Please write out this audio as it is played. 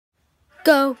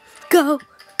Go, go,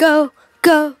 go,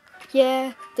 go.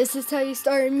 Yeah, this is how you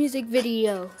start a music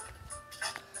video.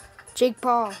 Jake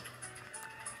Paul.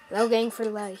 Low gang for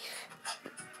life.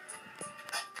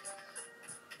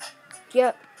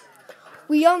 Yep.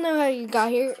 We all know how you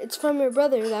got here. It's from your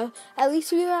brother, though. At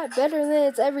least we got better than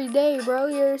it's every day, bro.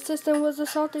 Your assistant was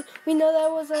assaulted. We know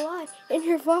that was a lie. And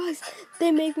your voice,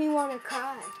 they make me want to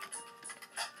cry.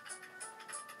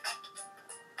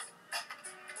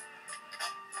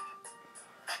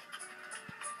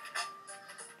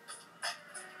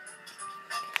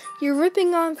 You're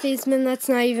ripping on Faceman, that's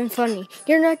not even funny.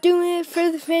 You're not doing it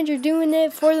for the fans, you're doing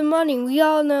it for the money. We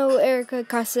all know Erica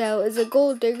Castell is a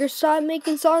gold digger. Stop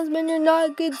making songs, man, you're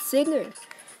not a good singer.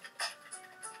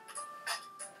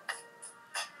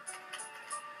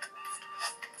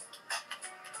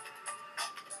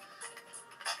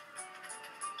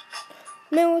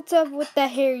 Man, what's up with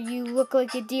that hair? You look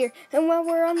like a deer. And while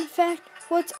we're on the fact,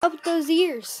 what's up with those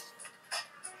ears?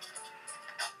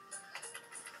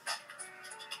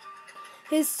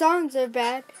 His songs are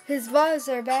bad. His vlogs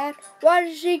are bad. Why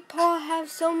does Jake Paul have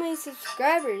so many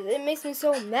subscribers? It makes me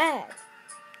so mad.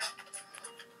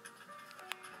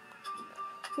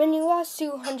 When you lost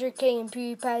 200K in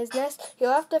PewDiePie's nest,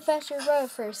 you'll have to fetch your brother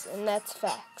first, and that's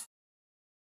facts.